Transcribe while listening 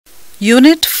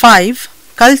Unit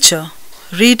 5 Culture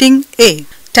Reading A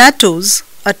Tattoos,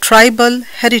 a Tribal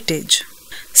Heritage.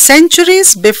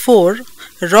 Centuries before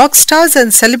rock stars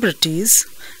and celebrities,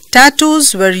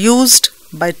 tattoos were used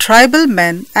by tribal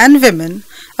men and women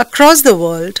across the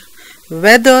world,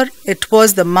 whether it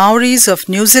was the Maoris of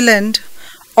New Zealand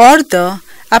or the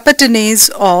Apatenis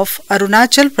of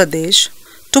Arunachal Pradesh,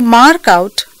 to mark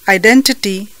out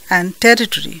identity and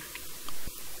territory.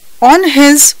 On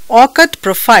his orchid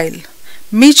profile,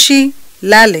 Michi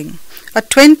Laling, a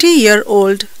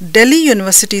 20-year-old Delhi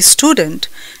University student,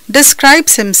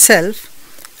 describes himself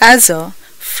as a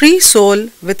free soul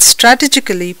with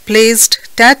strategically placed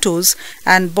tattoos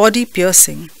and body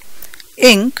piercing.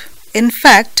 Ink, in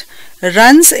fact,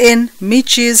 runs in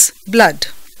Michi's blood.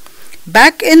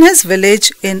 Back in his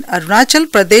village in Arunachal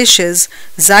Pradesh's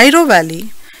Zairo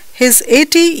Valley, his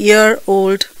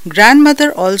 80-year-old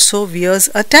grandmother also wears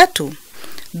a tattoo,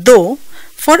 though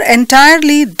for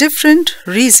entirely different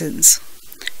reasons.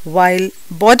 While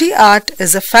body art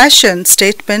is a fashion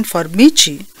statement for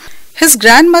Michi, his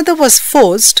grandmother was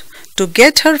forced to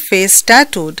get her face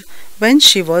tattooed when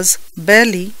she was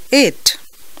barely 8.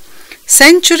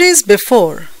 Centuries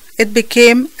before it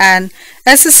became an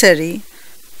accessory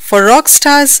for rock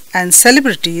stars and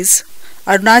celebrities,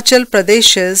 Arunachal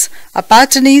Pradesh's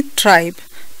Apatani tribe,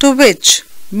 to which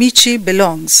Michi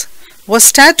belongs,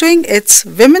 was tattooing its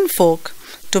womenfolk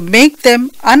to make them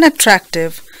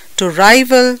unattractive to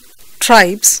rival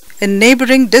tribes in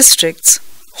neighboring districts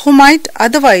who might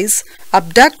otherwise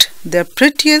abduct their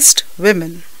prettiest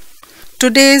women.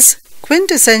 Today's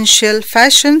quintessential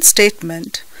fashion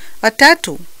statement, a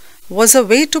tattoo, was a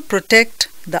way to protect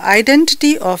the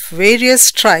identity of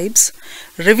various tribes,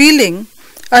 revealing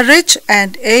a rich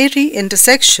and airy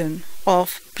intersection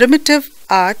of primitive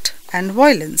art and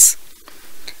violence.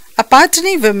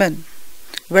 Apatani women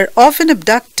were often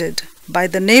abducted by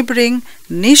the neighboring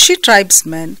Nishi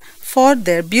tribesmen for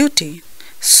their beauty.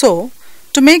 So,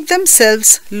 to make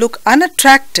themselves look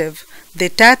unattractive, they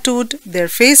tattooed their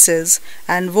faces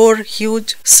and wore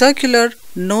huge circular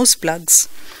nose plugs,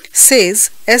 says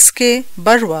S.K.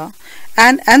 Barwa,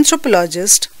 an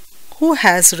anthropologist who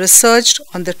has researched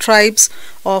on the tribes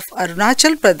of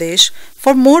Arunachal Pradesh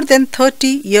for more than 30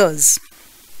 years.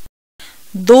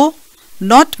 Though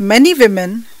not many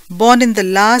women born in the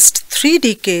last 3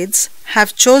 decades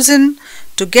have chosen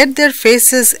to get their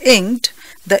faces inked,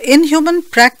 the inhuman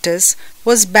practice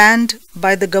was banned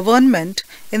by the government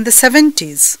in the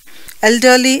 70s.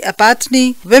 Elderly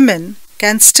Apatani women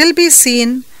can still be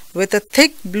seen with a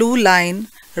thick blue line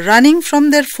running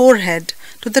from their forehead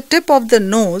to the tip of the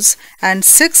nose and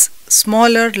 6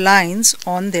 smaller lines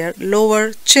on their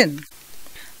lower chin.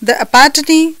 The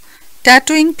Apatani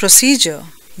tattooing procedure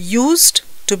used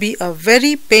to be a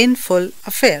very painful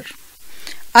affair.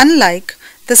 Unlike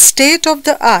the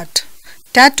state-of-the-art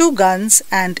tattoo guns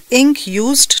and ink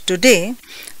used today,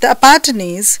 the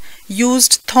Apatanis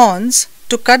used thorns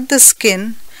to cut the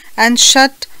skin and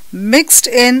shut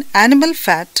mixed-in animal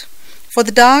fat for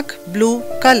the dark blue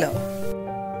color.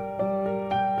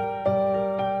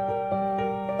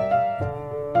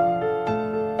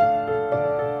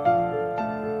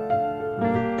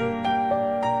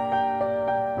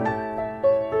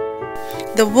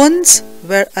 The wounds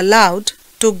were allowed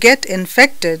to get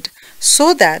infected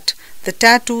so that the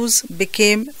tattoos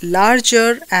became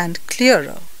larger and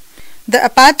clearer. The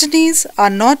Apatanis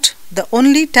are not the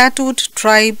only tattooed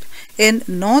tribe in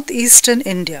northeastern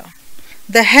India.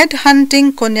 The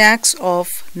head-hunting Konyaks of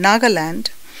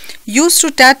Nagaland used to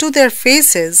tattoo their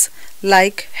faces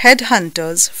like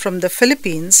headhunters from the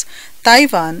Philippines,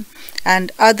 Taiwan,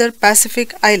 and other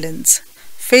Pacific islands.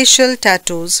 Facial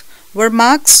tattoos were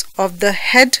marks of the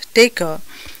head taker,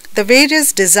 the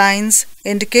various designs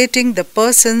indicating the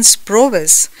person's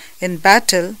prowess in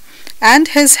battle and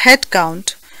his head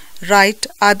count, write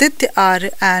Aditya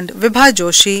Arya and Vibha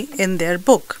Joshi in their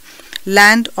book,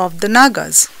 Land of the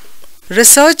Nagas.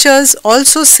 Researchers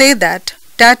also say that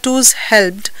tattoos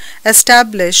helped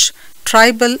establish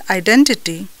tribal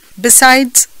identity,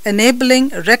 besides enabling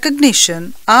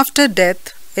recognition after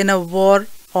death in a war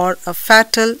or a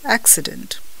fatal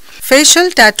accident. Facial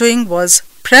tattooing was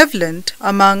prevalent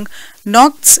among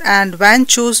Nogts and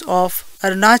Wanchus of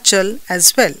Arunachal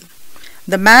as well.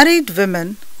 The married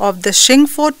women of the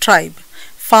Shingpho tribe,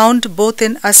 found both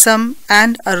in Assam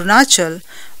and Arunachal,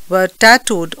 were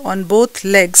tattooed on both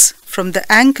legs from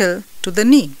the ankle to the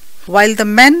knee, while the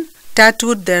men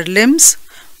tattooed their limbs,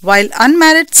 while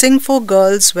unmarried Shingpho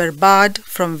girls were barred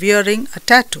from wearing a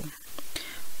tattoo.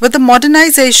 With the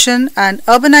modernization and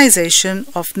urbanization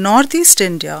of Northeast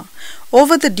India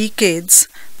over the decades,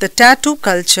 the tattoo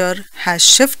culture has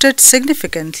shifted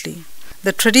significantly.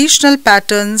 The traditional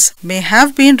patterns may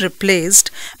have been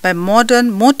replaced by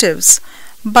modern motifs,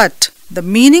 but the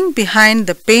meaning behind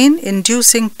the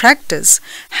pain-inducing practice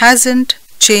hasn't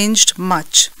changed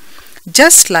much.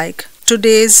 Just like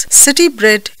today's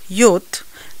city-bred youth,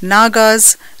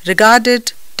 Nagas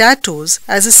regarded tattoos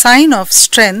as a sign of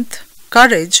strength,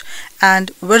 courage,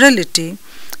 and virility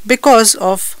because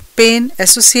of pain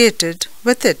associated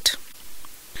with it.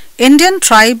 Indian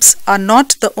tribes are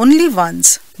not the only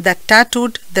ones that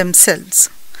tattooed themselves.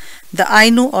 The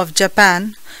Ainu of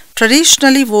Japan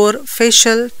traditionally wore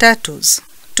facial tattoos.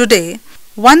 Today,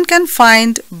 one can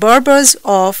find Berbers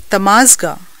of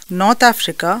Tamazgha, North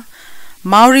Africa,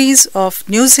 Maoris of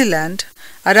New Zealand,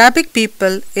 Arabic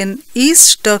people in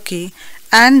East Turkey,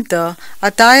 and the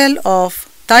Atayal of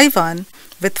Taiwan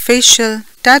with facial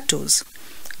tattoos.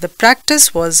 The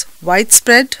practice was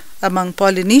widespread among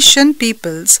Polynesian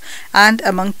peoples and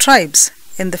among tribes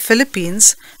in the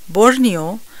Philippines,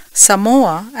 Borneo,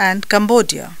 Samoa, and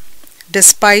Cambodia.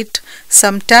 Despite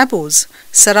some taboos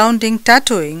surrounding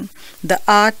tattooing, the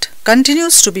art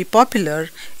continues to be popular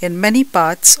in many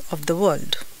parts of the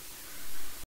world.